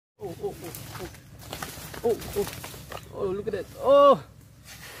Oh, oh, oh, oh, oh, oh, oh, look at that. Oh,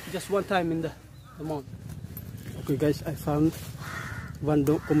 just one time in the mouth. Okay guys, I found one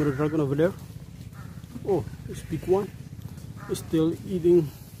comodo dragon over there. Oh, this big one is still eating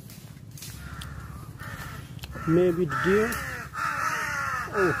maybe the deer.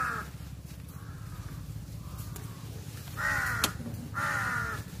 Oh.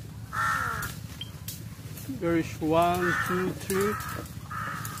 There is 1, 2, 3.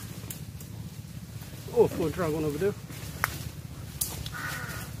 Oh, 4 dragon over there.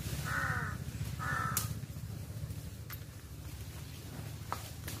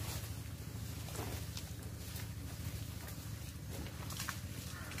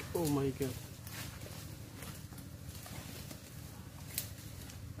 Oh my god.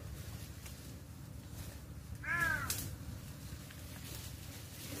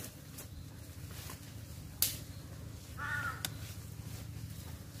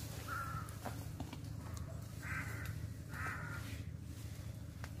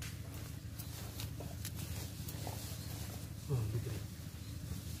 Oh, look at it.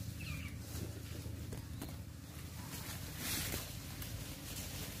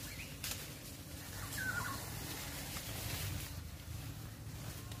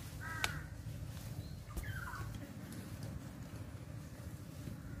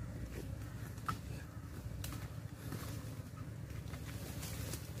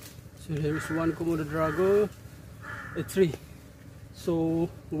 So there is one comodo dragon, a 3. So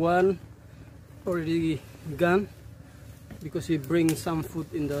one already gone because he brings some food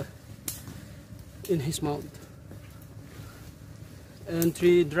in his mouth. And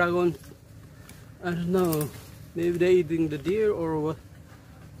 3 dragons, I don't know, maybe they're eating the deer or what,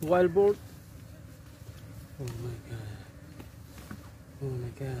 wild boar. Oh my god. Oh my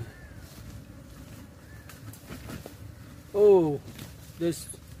god. Oh, there's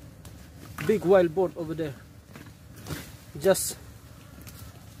big wild boar over there. Just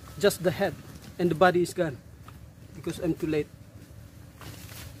the head and the body is gone because I'm too late.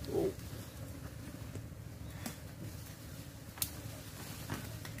 Oh.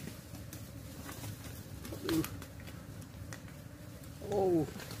 Oh,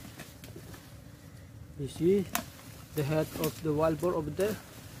 you see the head of the wild boar over there.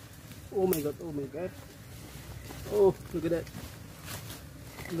 Oh my god, oh my god. Oh, look at that.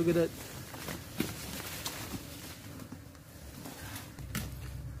 Look at that.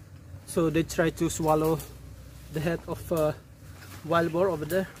 So they try to swallow the head of wild boar over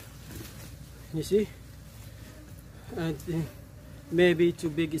there. You see? And maybe too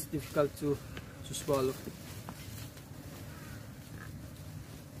big, it's difficult to swallow.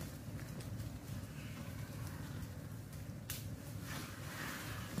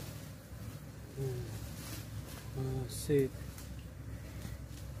 See.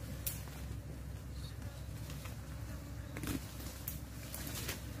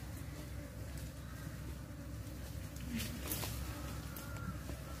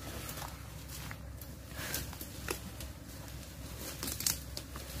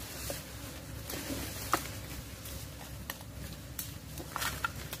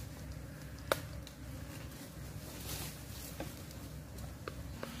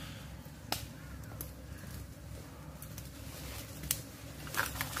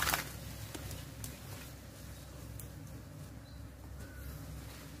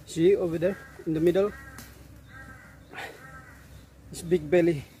 See over there in the middle, this big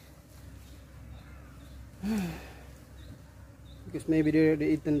belly, because maybe they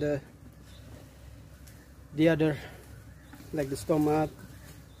eaten the other, like the stomach,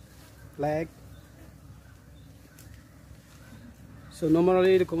 leg. So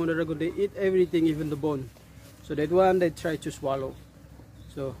normally the comodo dragon, they eat everything, even the bone. So that one they try to swallow.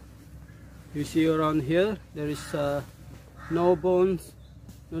 So you see around here there is no bones,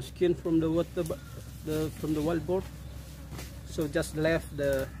 no skin from the water, from the wild boar. So just left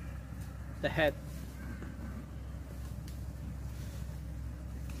the head.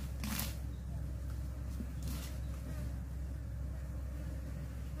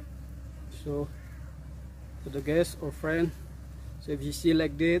 So for the guest or friend, so if you see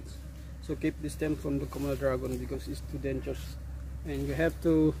like this, so keep distance from the comodo dragon because it's too dangerous. And you have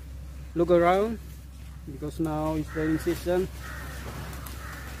to look around because now it's rainy season.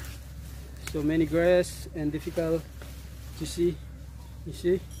 So many grass and difficult to see. You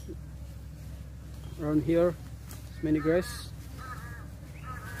see around here, many grass.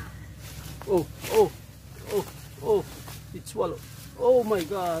 Oh, oh, oh, oh! It swallowed. Oh my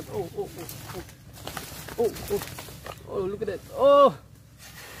God! Oh, oh, oh, oh, oh, oh! Oh, look at that! Oh,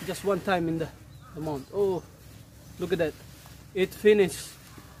 just one time in the mouth. Oh, look at that! It finished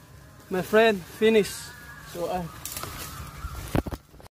my friend finished. So